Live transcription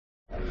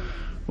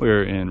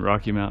We're in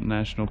Rocky Mountain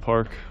National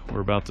Park.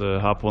 We're about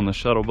to hop on the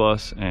shuttle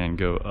bus and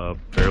go up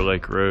Bear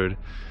Lake Road.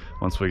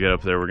 Once we get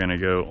up there, we're going to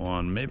go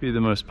on maybe the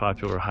most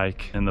popular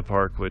hike in the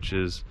park, which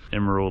is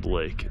Emerald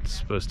Lake. It's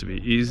supposed to be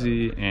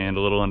easy and a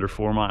little under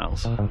 4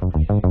 miles.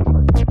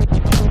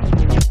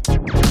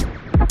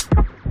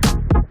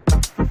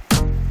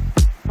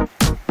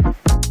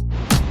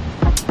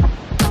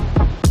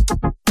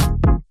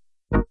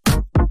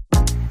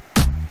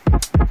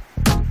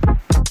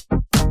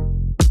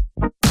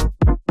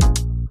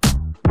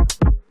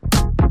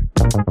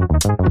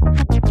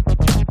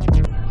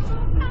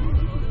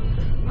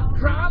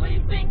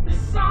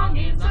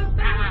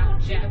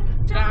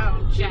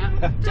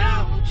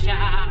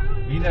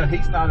 You know,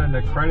 he's not in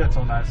the credits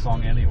on that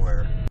song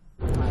anywhere.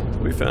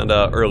 We found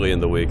out early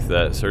in the week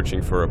that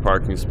searching for a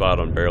parking spot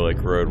on Bear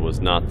Lake Road was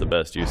not the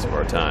best use of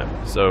our time.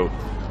 So,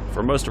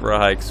 for most of our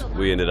hikes,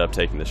 we ended up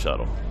taking the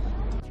shuttle.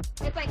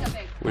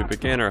 We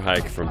began our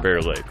hike from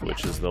Bear Lake,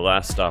 which is the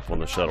last stop on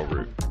the shuttle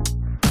route.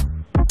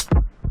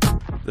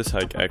 This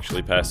hike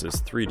actually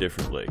passes 3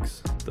 different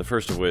lakes, the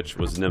first of which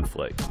was Nymph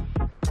Lake.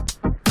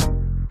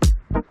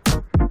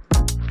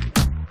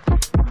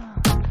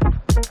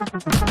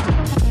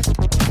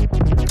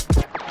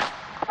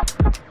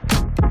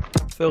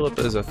 Philip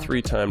is a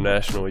 3-time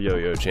national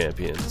yo-yo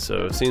champion,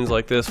 so scenes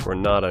like this were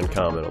not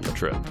uncommon on the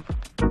trip.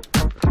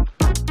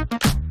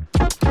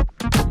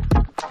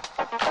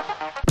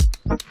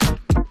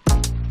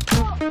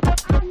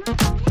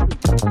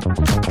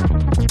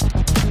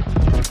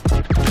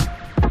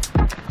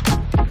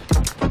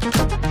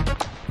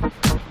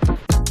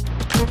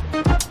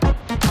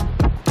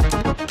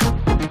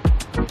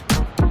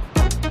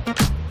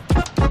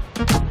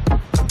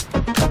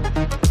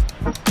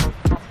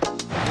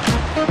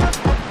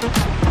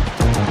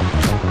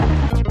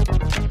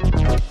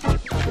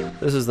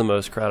 This is the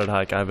most crowded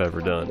hike I've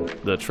ever done.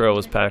 The trail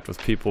was packed with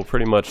people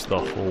pretty much the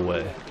whole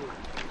way.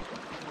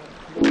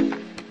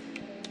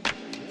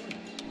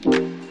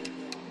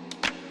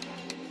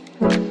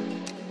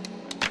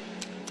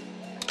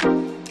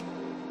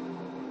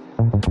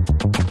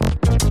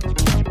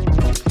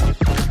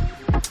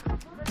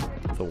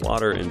 The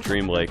water in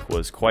Dream Lake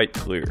was quite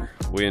clear.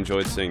 We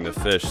enjoyed seeing the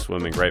fish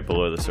swimming right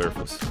below the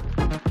surface.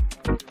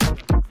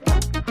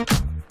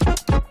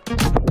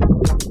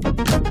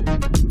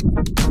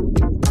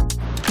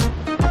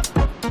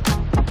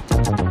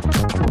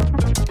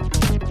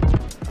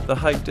 The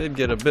hike did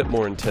get a bit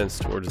more intense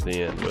towards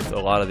the end, with a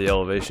lot of the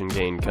elevation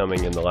gain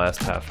coming in the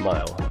last half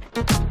mile.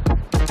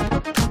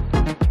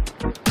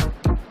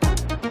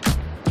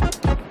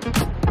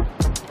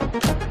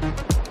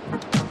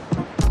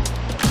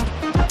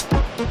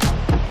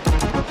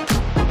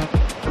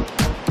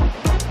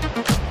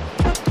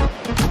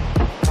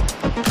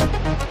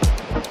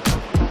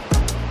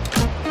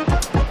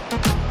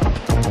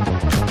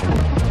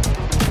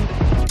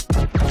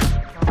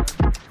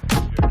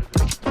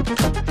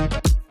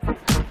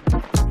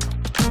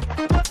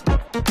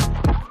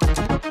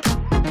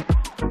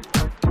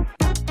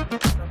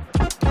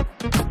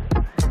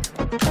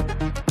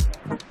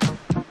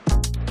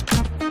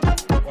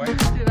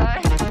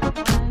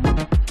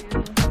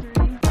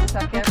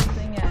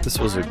 This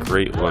was a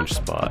great lunch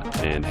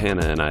spot, and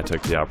Hannah and I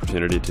took the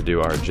opportunity to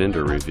do our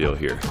gender reveal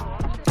here.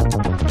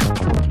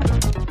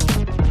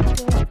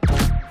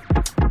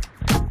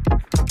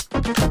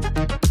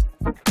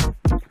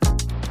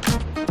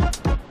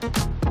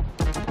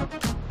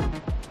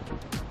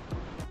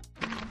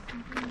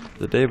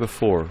 The day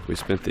before, we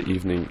spent the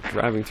evening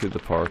driving through the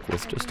park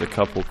with just a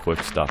couple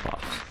quick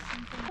stop-offs,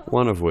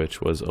 one of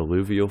which was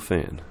Alluvial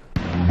Fan.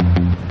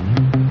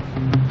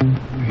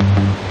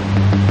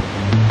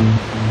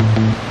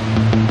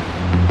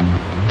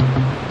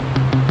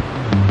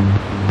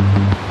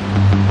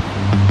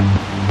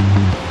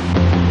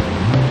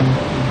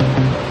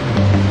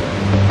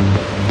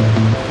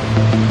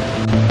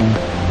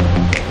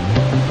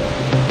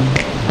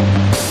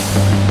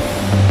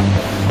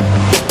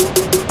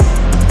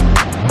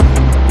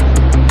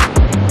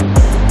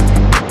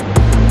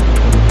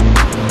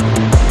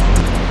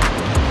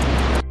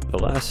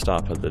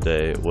 Stop of the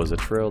day was a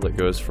trail that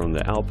goes from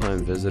the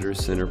Alpine Visitor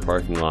Center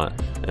parking lot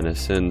and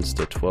ascends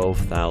to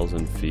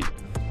 12,000 feet.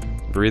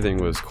 Breathing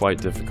was quite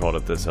difficult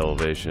at this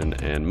elevation,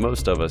 and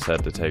most of us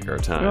had to take our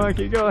time. Go on,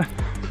 keep going.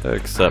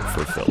 Except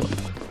for Philip.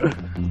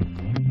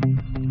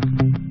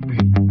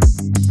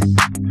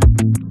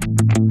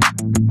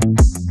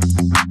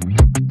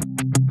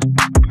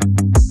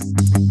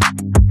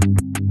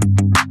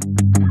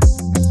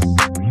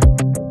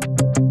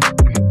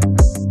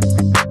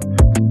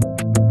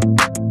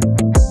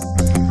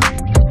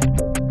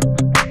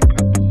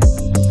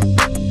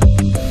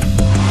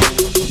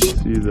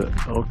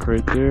 Elk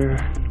right there.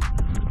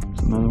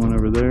 There's another one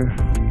over there.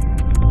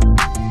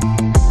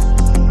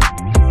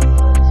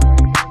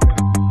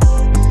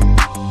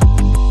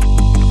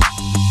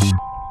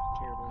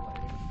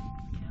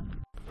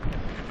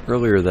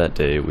 Earlier that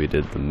day, we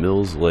did the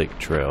Mills Lake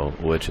Trail,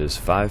 which is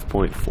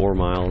 5.4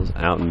 miles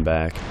out and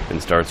back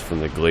and starts from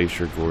the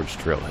Glacier Gorge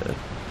trailhead.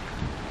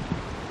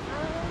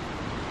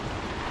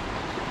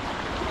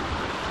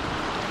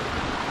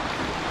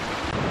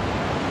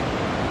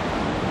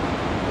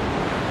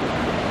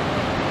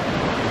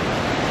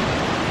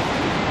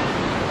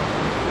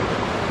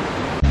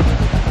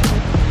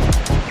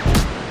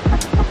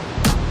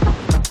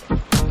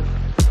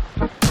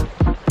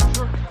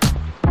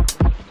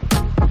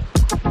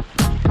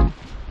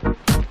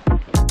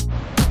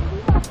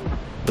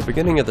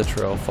 beginning of the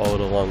trail followed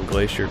along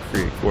Glacier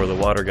Creek, where the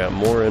water got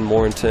more and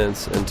more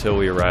intense until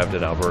we arrived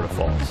at Alberta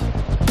Falls.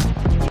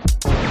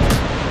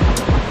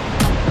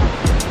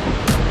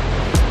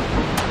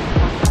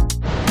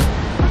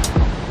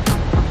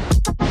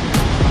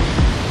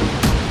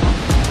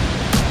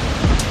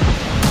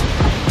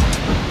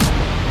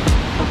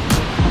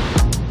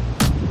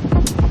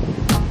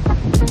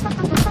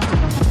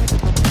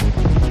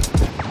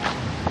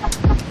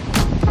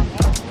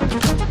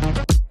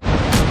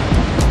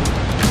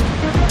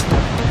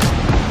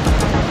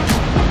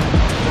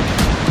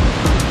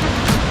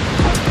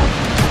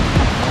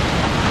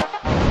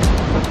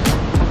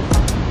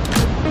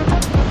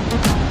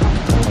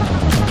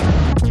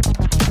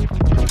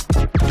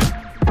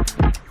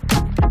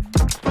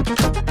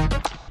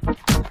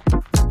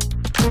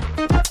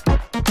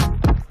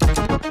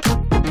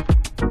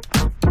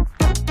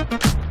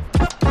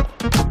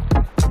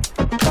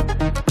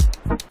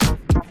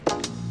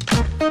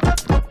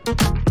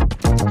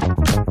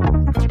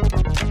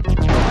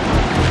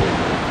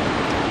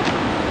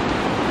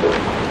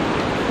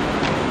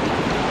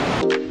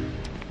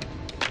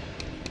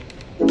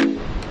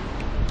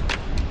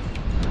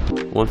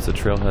 Once the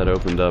trailhead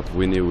opened up,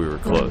 we knew we were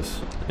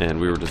close, and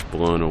we were just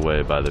blown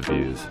away by the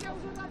views.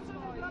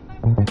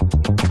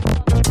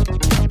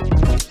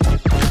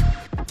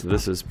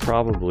 This is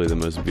probably the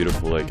most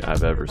beautiful lake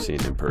I've ever seen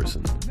in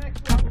person.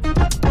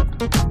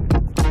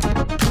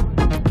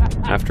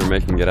 After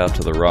making it out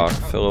to the rock,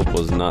 Philip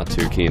was not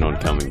too keen on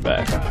coming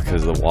back,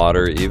 because the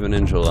water, even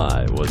in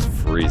July, was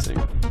freezing.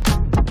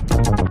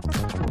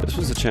 This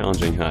was a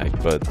challenging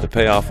hike, but the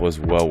payoff was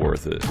well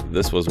worth it.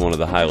 This was one of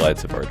the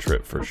highlights of our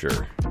trip for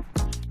sure.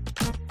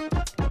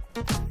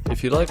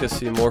 If you'd like to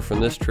see more from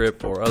this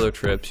trip or other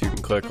trips, you can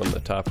click on the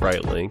top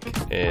right link,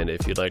 and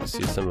if you'd like to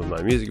see some of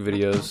my music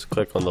videos,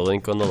 click on the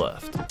link on the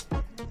left.